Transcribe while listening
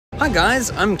Hi guys,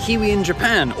 I'm Kiwi in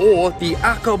Japan, or the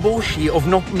Akaboshi of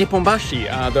Nipponbashi,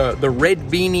 the red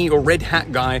beanie or red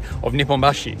hat guy of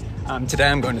Nipponbashi. Today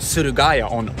I'm going to Surugaya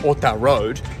on Ota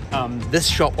Road. This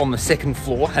shop on the second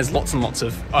floor has lots and lots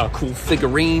of cool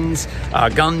figurines,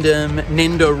 Gundam,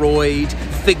 Nendoroid,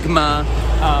 Figma,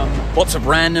 lots of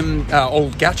random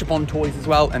old Gachapon toys as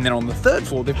well. And then on the third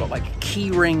floor they've got like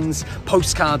key rings,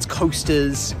 postcards,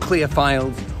 coasters, clear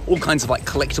files, all kinds of like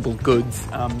collectible goods.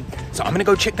 So I'm gonna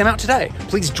go check them out today.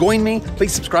 Please join me,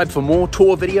 please subscribe for more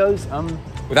tour videos.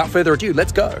 Without further ado,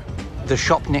 let's go. The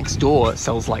shop next door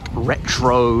sells like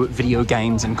retro video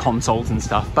games and consoles and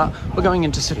stuff, but we're going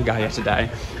into Surugaya today.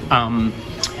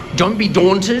 Don't be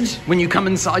daunted when you come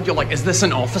inside. You're like, is this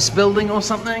an office building or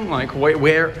something? Like,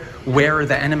 where are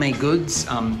the anime goods?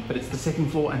 But it's the second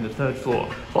floor and the third floor.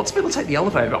 Lots of people take the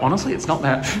elevator, but honestly, it's not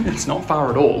it's not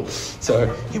far at all.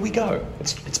 So here we go.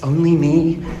 It's only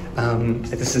me.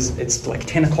 It's like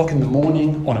 10 o'clock in the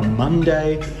morning on a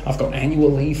Monday. I've got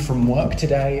annual leave from work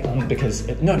today because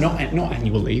not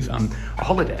annual leave, a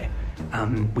holiday.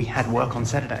 We had work on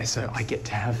Saturday, so I get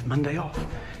to have Monday off.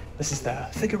 This is the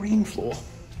figurine floor.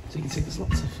 So you can see there's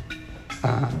lots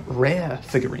of rare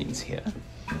figurines here.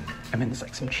 And then there's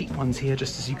like some cheap ones here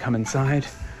just as you come inside.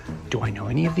 Do I know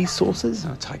any of these sources?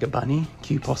 Tiger Bunny,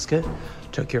 Q Posket,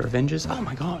 Tokyo Revengers. Oh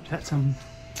my god, that's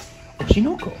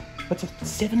Oshinoko. That's a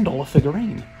 $7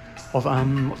 figurine of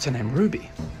what's her name? Ruby.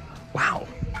 Wow.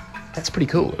 That's pretty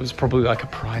cool. It was probably like a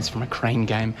prize from a crane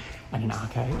game and an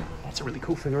arcade. That's a really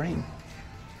cool figurine.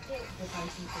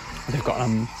 They've got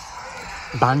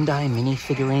Bandai mini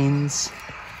figurines.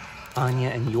 Anya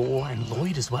and Yor and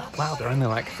Lloyd as well. Wow, they're only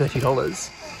like $30.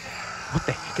 What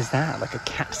the heck is that? Like a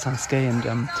cat Sasuke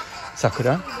and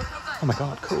Sakura? Oh my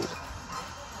god, cool.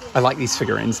 I like these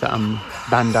figurines, the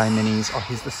Bandai minis. Oh,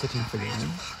 here's the sitting figurine.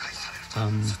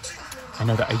 I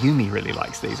know that Ayumi really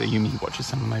likes these. Ayumi watches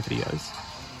some of my videos.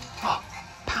 Oh,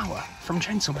 Power from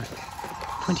Chainsaw Man.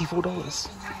 $24.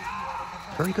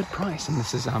 Very good price. And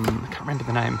this is, I can't remember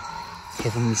the name.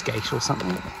 Heaven's Gate or something.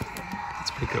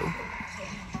 That's pretty cool.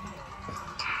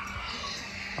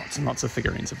 Lots and lots of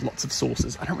figurines of lots of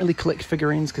sources. I don't really collect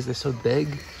figurines because they're so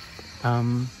big. But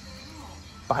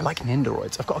I like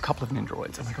Nendoroids. I've got a couple of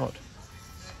Nendoroids. Oh my god.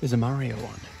 There's a Mario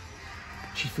one.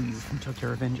 Chifuyu from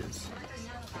Tokyo Revengers.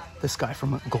 This guy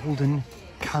from Golden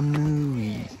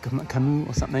Kamuy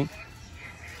or something.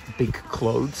 Big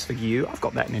clothes for you. I've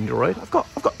got that Nendoroid. I've got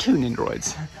two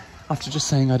Nendoroids. After just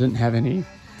saying I didn't have any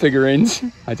figurines,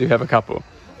 I do have a couple.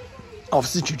 Oh,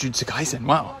 this is Jujutsu Kaisen.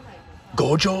 Wow.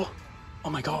 Gojo. Oh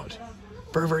my god.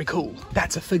 Very, very cool.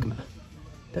 That's a Figma.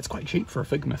 That's quite cheap for a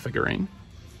Figma figurine.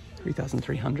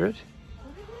 3,300.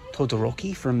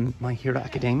 Todoroki from My Hero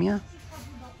Academia.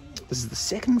 This is the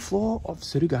second floor of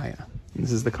Surugaya. And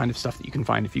this is the kind of stuff that you can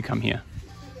find if you come here.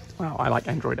 Wow, I like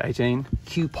Android 18.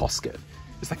 Q Posket.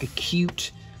 It's like a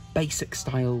cute, basic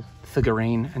style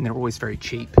figurine, and they're always very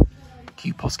cheap.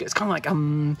 Q Posket. It's kind of like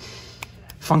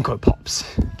Funko Pops.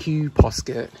 Q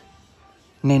Posket.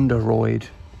 Nendoroid.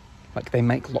 Like, they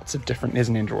make lots of different... There's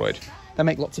an Nendoroid. They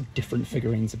make lots of different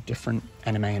figurines of different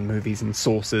anime and movies and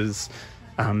sources.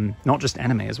 Not just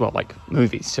anime as well, like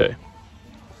movies too.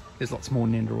 There's lots more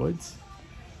Nendoroids.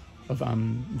 Of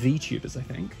VTubers, I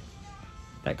think.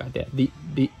 That guy there.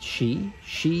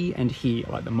 She and he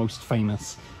are like the most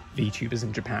famous VTubers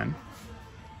in Japan.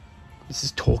 This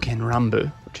is Touken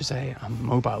Ranbu, which is a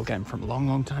mobile game from a long,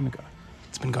 long time ago.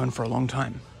 It's been going for a long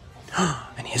time.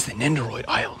 And here's the Nendoroid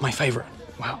aisle, my favorite.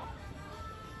 Wow.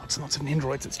 Lots and lots of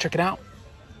Nendoroids. Let's check it out.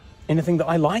 Anything that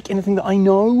I like? Anything that I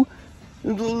know?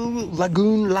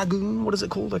 Lagoon. What is it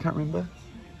called? I can't remember.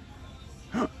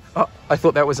 Oh, I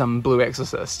thought that was Blue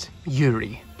Exorcist.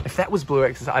 Yuri. If that was Blue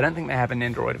Exorcist, I don't think they have a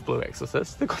Nendoroid of Blue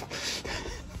Exorcist. They've got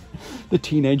the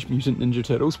Teenage Mutant Ninja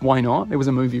Turtles. Why not? There was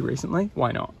a movie recently.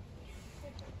 Why not?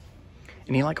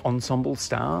 Any like ensemble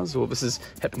stars? Or this is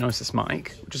Hypnosis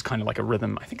Mike, which is kind of like a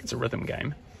rhythm. I think it's a rhythm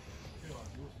game.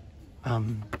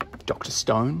 Dr.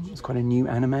 Stone is quite a new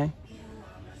anime.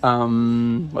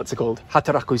 What's it called?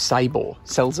 Hataraku Saibo,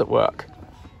 Cells at Work.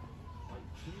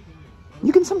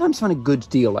 You can sometimes find a good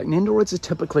deal. Like Nendoroids are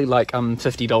typically like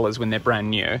 $50 when they're brand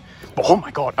new. But oh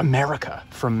my god, America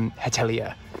from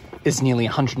Hatelia is nearly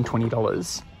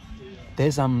 $120.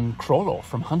 There's Crawler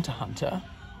from Hunter x Hunter.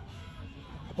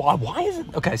 Why is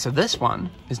it? Okay, so this one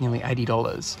is nearly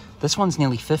 $80. This one's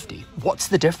nearly $50. What's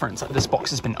the difference? Like, this box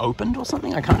has been opened or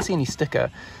something? I can't see any sticker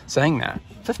saying that.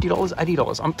 $50,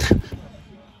 $80.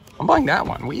 I'm buying that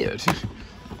one. Weird.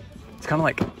 It's kind of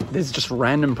like there's just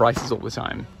random prices all the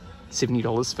time.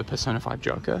 $70 for Persona 5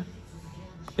 Joker.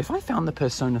 If I found the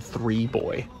Persona 3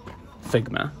 boy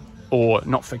Figma, Or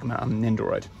not Figma,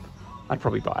 Nendoroid. I'd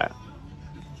probably buy it.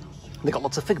 They got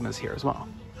lots of Figmas here as well.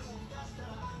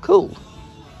 Cool.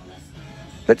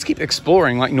 Let's keep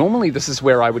exploring. Like, normally this is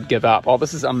where I would give up. Oh,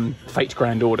 this is Fate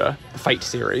Grand Order, the Fate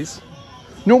series.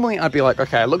 Normally I'd be like,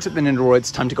 okay, I looked at the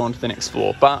Nendoroids, time to go on to the next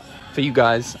floor. But for you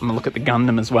guys, I'm gonna look at the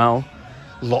Gundam as well.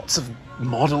 Lots of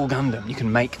model Gundam. You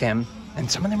can make them, and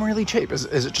some of them are really cheap. Is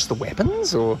it just the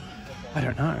weapons, or I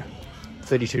don't know?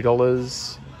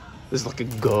 $32. There's like a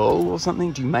girl or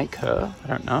something. Do you make her? I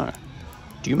don't know.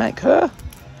 Do you make her?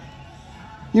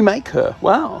 You make her.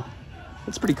 Wow,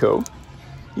 that's pretty cool.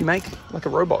 You make like a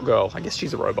robot girl. I guess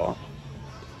she's a robot.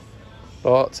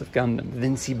 Lots of Gundam.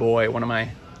 Vinci Boy, one of my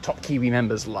top Kiwi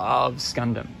members, loves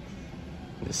Gundam.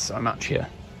 There's so much here.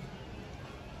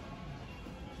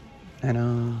 And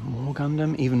more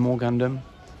Gundam, even more Gundam.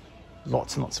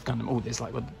 Lots and lots of Gundam. Oh, there's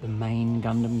like the main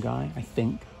Gundam guy, I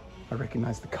think. I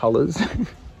recognize the colors.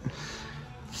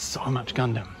 So much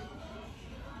Gundam.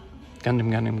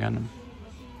 Gundam.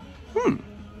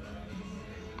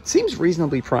 Seems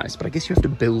reasonably priced, but I guess you have to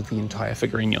build the entire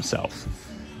figurine yourself.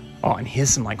 Oh, and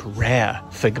here's some like rare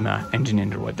Figma and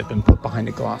Nendoroid that have been put behind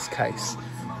a glass case.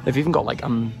 They've even got like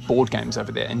board games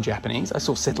over there in Japanese. I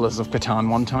saw Settlers of Catan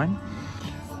one time.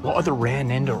 What are the rare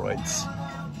Nendoroids?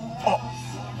 Oh,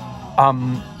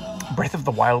 Breath of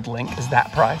the Wild Link is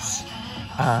that price.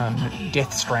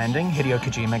 Death Stranding, Hideo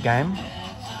Kojima game.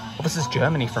 Well, this is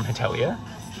Germany from Hitelia.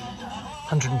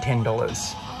 $110.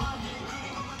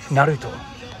 Naruto.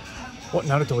 What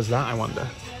Naruto is that, I wonder?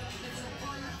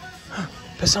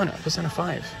 Persona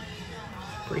 5.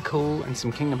 Pretty cool, and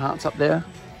some Kingdom Hearts up there.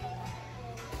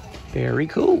 Very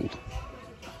cool.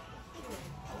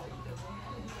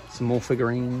 Some more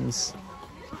figurines.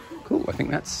 Cool, I think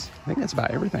that's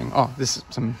about everything. Oh, there's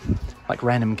some like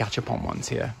random gachapon ones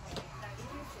here.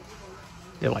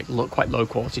 They're like quite low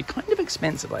quality, kind of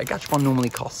expensive. Like a gachapon normally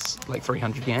costs like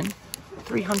 300 yen,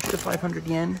 300 to 500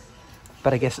 yen.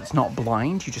 But I guess it's not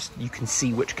blind. You can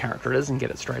see which character it is and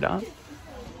get it straight up.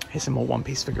 Here's some more One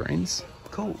Piece figurines.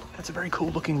 Cool. That's a very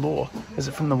cool looking lore. Is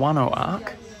it from the Wano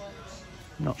arc?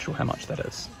 I'm not sure how much that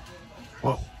is.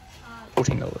 Whoa.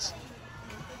 $14.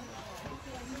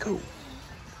 Cool.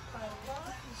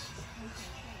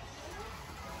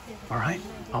 All right.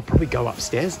 I'll probably go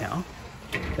upstairs now.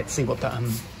 Let's see what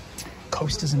the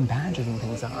coasters and badges and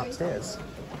things are upstairs.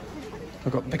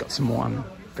 They got some more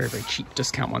very, very cheap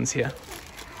discount ones here.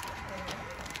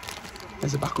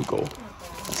 There's a Bakugo.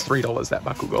 That's $3, that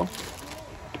Bakugo.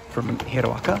 From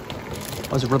Hiroaka.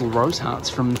 Those are Riddle Rose Hearts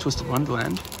from Twisted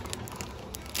Wonderland.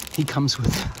 He comes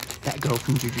with that girl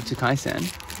from Jujutsu Kaisen.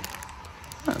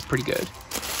 Oh, that's pretty good.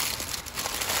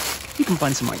 You can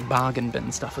find some like bargain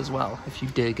bin stuff as well if you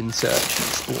dig and search and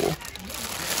explore.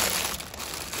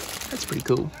 That's pretty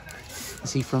cool.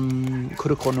 Is he from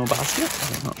Kuroko no Basket?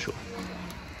 I'm not sure.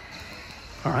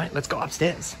 Alright, let's go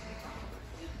upstairs.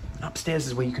 Upstairs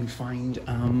is where you can find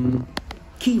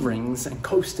key rings and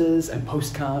coasters and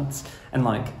postcards. And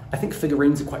like, I think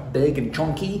figurines are quite big and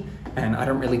chunky, and I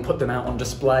don't really put them out on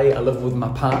display. I live with my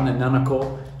partner,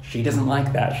 Nanako. She doesn't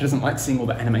like that. She doesn't like seeing all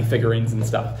the anime figurines and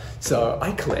stuff. So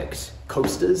I collect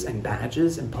coasters and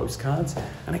badges and postcards,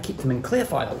 and I keep them in clear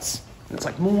files. And it's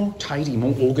like more tidy,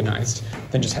 more organized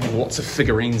than just having lots of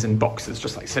figurines and boxes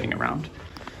just like sitting around.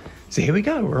 So here we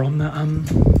go. We're on the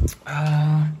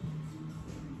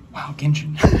wow,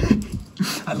 Genshin.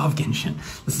 I love Genshin.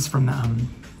 This is from the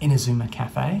Inazuma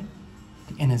Cafe.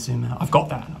 The Inazuma. I've got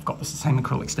that. I've got this same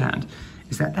acrylic stand.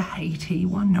 Is that the Haiti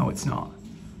one? No, it's not.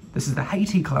 This is the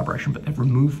Haiti collaboration, but they've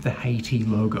removed the Haiti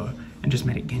logo and just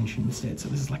made it Genshin instead. So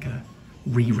this is like a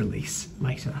re-release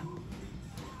later.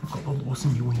 I've got the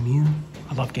awesome Mew.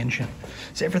 I love Genshin.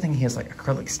 So everything here is like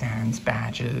acrylic stands,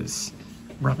 badges,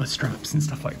 rubber straps and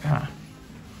stuff like that.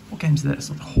 What game's this?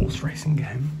 Like a horse racing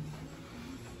game.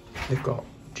 They've got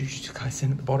Jujutsu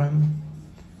Kaisen at the bottom.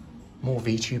 More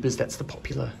VTubers. That's the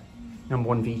popular #1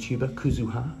 VTuber,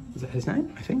 Kuzuha. Is that his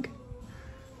name? I think.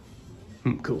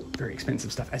 Cool. Very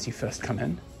expensive stuff as you first come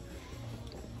in.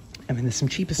 And then there's some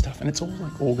cheaper stuff, and it's all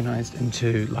like organized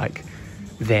into like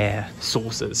their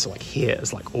sources. So like here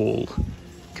is like all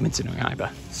Kimetsu no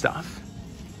Yaiba stuff.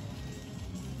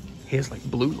 Here's like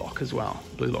Blue Lock as well.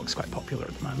 Blue Lock's quite popular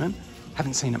at the moment.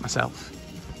 Haven't seen it myself.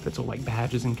 But it's all like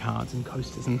badges and cards and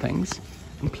coasters and things.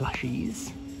 And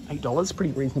plushies. $8,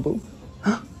 pretty reasonable.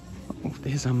 Oh,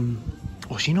 there's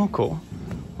Oshinoko.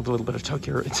 With a little bit of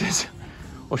Tokyo, it says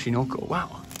Oshinoko.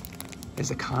 Wow.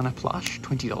 There's a Kana plush,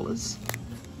 $20.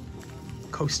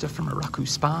 Coaster from a Raku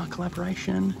Spa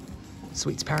collaboration.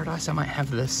 Sweets Paradise. I might have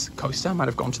this coaster. I might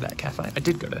have gone to that cafe. I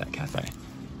did go to that cafe.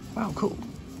 Wow, cool.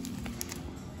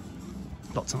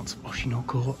 Lots and lots of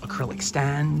Oshinoko acrylic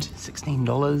stand,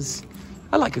 $16.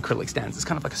 I like acrylic stands. It's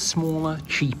kind of like a smaller,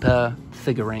 cheaper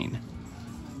figurine.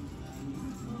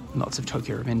 Lots of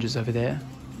Tokyo Revengers over there.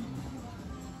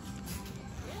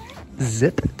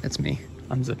 Zip, that's me,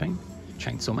 unzipping.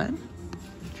 Chainsaw Man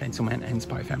and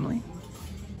Spy Family.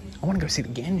 I want to go see the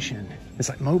Genshin. There's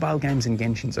like mobile games and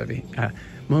Genshins over here.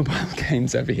 Mobile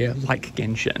games over here, like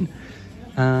Genshin.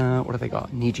 What have they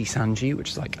got? Niji Sanji, which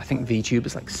is like, I think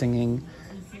VTubers like singing.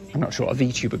 I'm not sure, a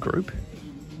VTuber group.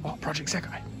 Oh, Project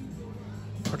Sekai.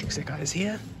 Project Sekai is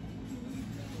here.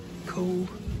 Cool.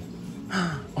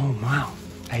 Oh, wow.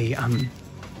 A,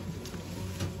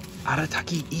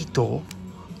 Arataki Ito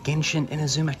Genshin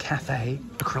Inazuma Cafe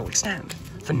acrylic stand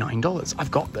for $9.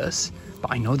 I've got this,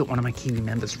 but I know that one of my Kiwi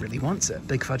members really wants it.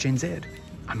 Big Fudge NZ.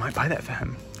 I might buy that for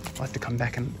him. I'll have to come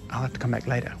back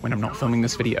later when I'm not filming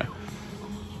this video.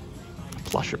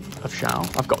 Plush of Shao.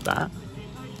 I've got that.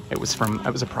 It was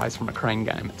a prize from a Crane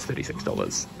game. It's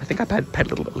 $36. I think I paid a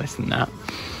little bit less than that.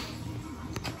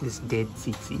 This dead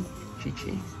Tsitsi,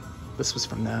 Chi-Chi. This was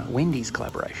from the Wendy's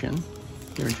collaboration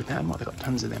here in Japan. Well, they've got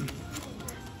tons of them.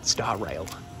 Star Rail.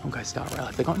 Honkai Star Rail.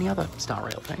 Have they got any other Star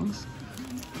Rail things?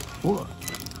 Whoa.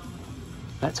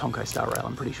 That's Honkai Star Rail,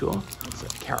 I'm pretty sure. It's a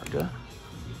character.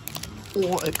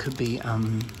 Or it could be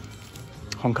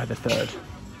Honkai the Third.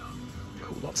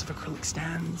 Cool, lots of acrylic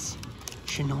stands.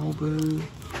 Shinobu.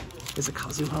 There's a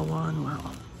Kazuha one,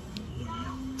 wow.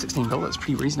 $16,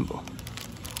 pretty reasonable.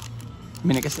 I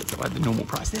mean, I guess that's like the normal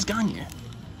price. There's Ganyu.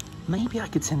 Maybe I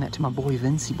could send that to my boy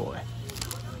Vinci Boy.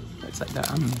 That's like the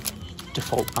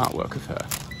default artwork of her.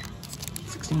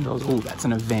 $16. Oh, that's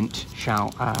an event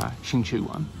Xingqiu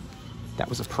one. That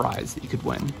was a prize that you could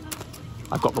win.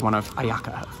 I've got the one of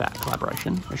Ayaka of that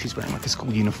collaboration, where she's wearing like a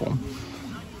school uniform.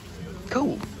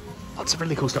 Cool. Lots of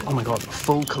really cool stuff. Oh my god, a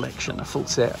full collection, a full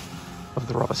set of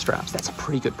the rubber straps. That's a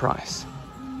pretty good price.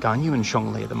 Ganyu and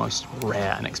Zhongli are the most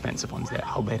rare and expensive ones there.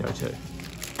 Albedo too.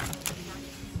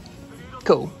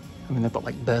 Cool. I mean, they've got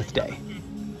like birthday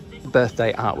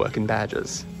artwork and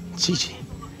badges. Chi-Chi.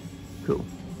 Cool.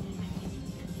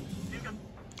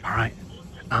 All right.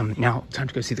 Now time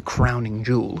to go see the crowning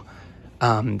jewel.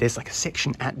 There's like a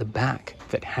section at the back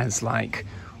that has like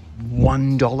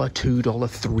 $1, $2,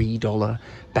 $3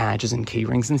 badges and key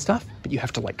rings and stuff, but you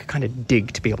have to like kind of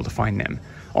dig to be able to find them.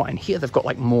 Oh, and here they've got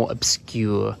like more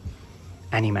obscure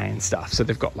anime and stuff. So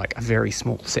they've got like a very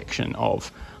small section of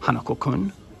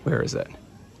Hanako-kun. Where is it?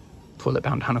 Toilet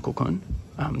Bound Hanako-kun.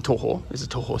 Toho. There's a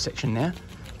Toho section there.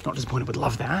 Not disappointed, would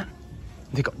love that.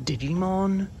 They've got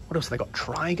Digimon. What else have they got?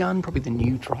 Trigun, probably the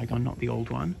new Trigun, not the old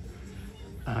one.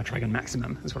 Trigun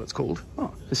Maximum is what it's called.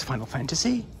 Oh, there's Final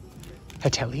Fantasy.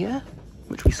 Hatelia,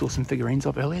 which we saw some figurines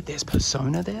of earlier. There's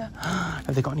Persona there.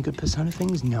 Have they got any good Persona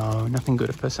things? No, nothing good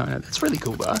of Persona. That's really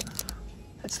cool though.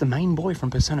 That's the main boy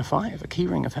from Persona 5, a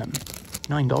keyring of him.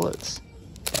 $9.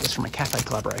 That was from a cafe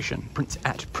collaboration,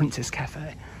 at Princess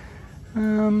Cafe.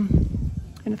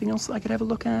 Anything else that I could have a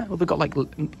look at? Well, they've got like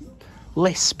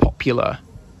less popular,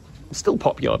 still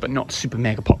popular, but not super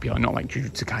mega popular, not like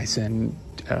Jujutsu Kaisen,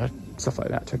 stuff like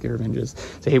that, Tokyo Revengers.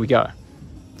 So here we go.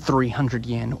 300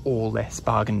 yen or less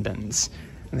bargain bins.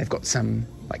 And they've got some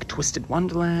like Twisted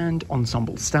Wonderland,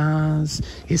 Ensemble Stars.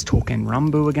 Here's Touken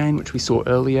Ranbu again, which we saw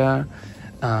earlier.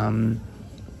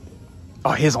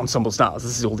 Oh, here's Ensemble Stars.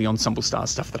 This is all the Ensemble Stars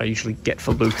stuff that I usually get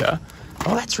for Luca.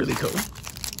 Oh, that's really cool.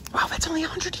 Wow, that's only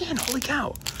 100 yen. Holy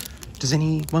cow. Does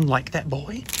anyone like that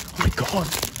boy? Oh my god.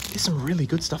 There's some really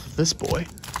good stuff of this boy.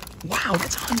 Wow,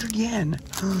 that's 100 yen.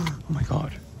 Oh my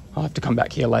god. I'll have to come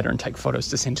back here later and take photos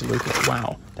to send to Luca.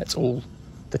 Wow, that's all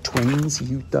the twins,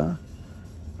 Yuta.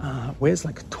 Where's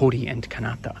like Tori and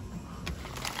Kanata?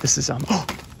 This is, oh!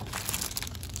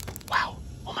 Wow,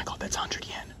 oh my god, that's 100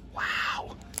 yen.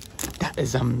 Wow. That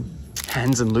is,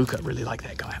 Hans and Luca really like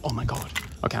that guy. Oh my god.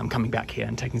 Okay, I'm coming back here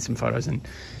and taking some photos and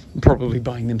probably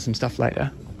buying them some stuff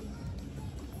later.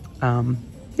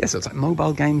 Yeah, so it's like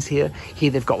mobile games here.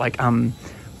 Here they've got like,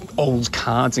 old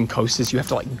cards and coasters. You have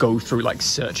to like go through like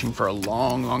searching for a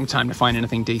long time to find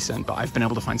anything decent, but I've been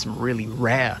able to find some really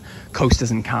rare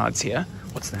coasters and cards here.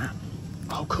 What's that?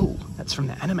 Oh cool, that's from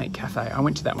the Anime Cafe. I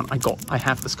went to that one. I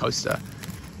have this coaster.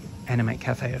 Anime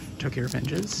Cafe of Tokyo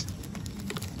Revengers.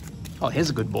 Oh, here's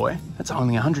a good boy. That's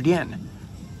only 100 yen.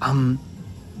 I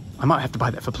might have to buy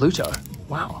that for Pluto.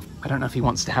 Wow, I don't know if he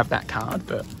wants to have that card,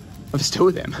 but there's two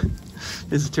of them.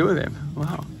 There's two of them.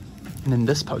 Wow. And then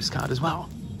this postcard as well.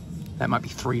 That might be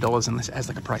 $3 unless it has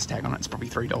like a price tag on it. It's probably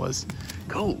 $3.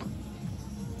 Cool.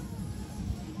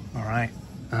 All right.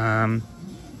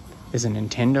 There's a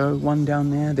Nintendo one down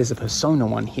there. There's a Persona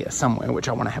one here somewhere, which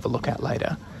I want to have a look at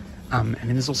later. And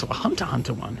then there's also a Hunter x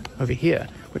Hunter one over here,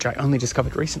 which I only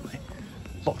discovered recently.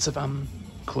 Lots of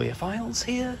clear files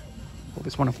here. Oh,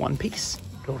 there's one of One Piece.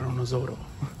 Roronozoro.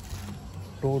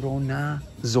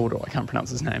 Roronozoro. I can't pronounce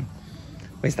his name.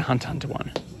 Where's the Hunter x Hunter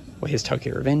one? Well, here's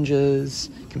Tokyo Revengers,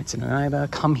 Kimetsu no Yaiba.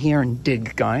 Come here and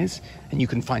dig, guys, and you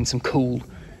can find some cool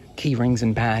key rings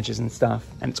and badges and stuff,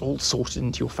 and it's all sorted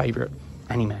into your favorite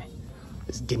anime.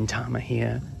 There's Gintama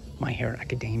here, My Hero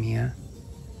Academia,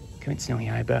 Kimetsu no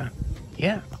Yaiba.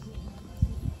 Yeah.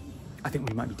 I think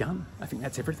we might be done. I think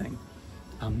that's everything.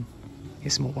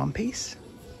 Here's some more One Piece.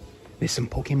 There's some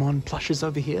Pokemon plushes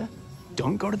over here.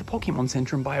 Don't go to the Pokemon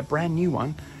Center and buy a brand new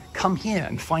one. Come here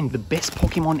and find the best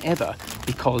Pokemon ever,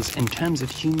 because in terms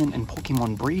of human and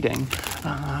Pokemon breeding,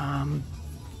 I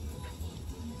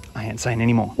ain't saying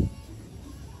anymore.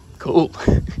 Cool.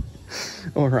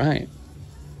 All right.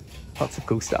 Lots of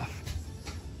cool stuff.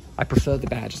 I prefer the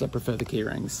badges. I prefer the key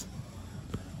rings.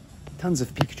 Tons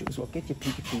of Pikachu as well. Get your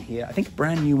Pikachu here. I think a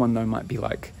brand new one though might be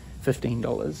like $15,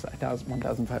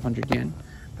 1,500 yen.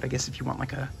 But I guess if you want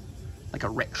like a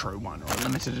retro one or a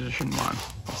limited edition one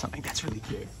or something, that's really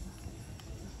cute.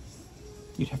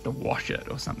 You'd have to wash it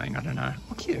or something, I don't know.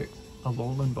 Oh, cute. A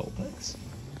Alolan Vulpix.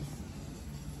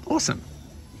 Awesome.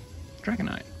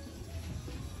 Dragonite.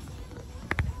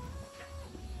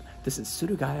 This is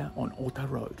Surugaya on Ota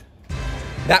Road.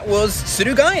 That was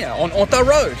Surugaya on Ota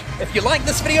Road. If you like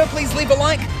this video, please leave a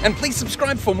like and please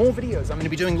subscribe for more videos. I'm going to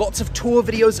be doing lots of tour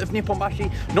videos of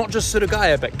Nipponbashi, not just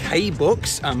Surugaya, but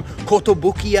K-Books,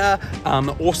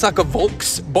 Kotobukiya, Osaka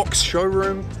Volks box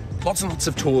showroom, lots and lots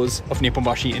of tours of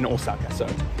Nipponbashi in Osaka. So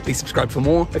please subscribe for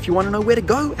more if you want to know where to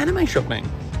go anime shopping.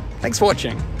 Thanks for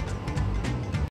watching.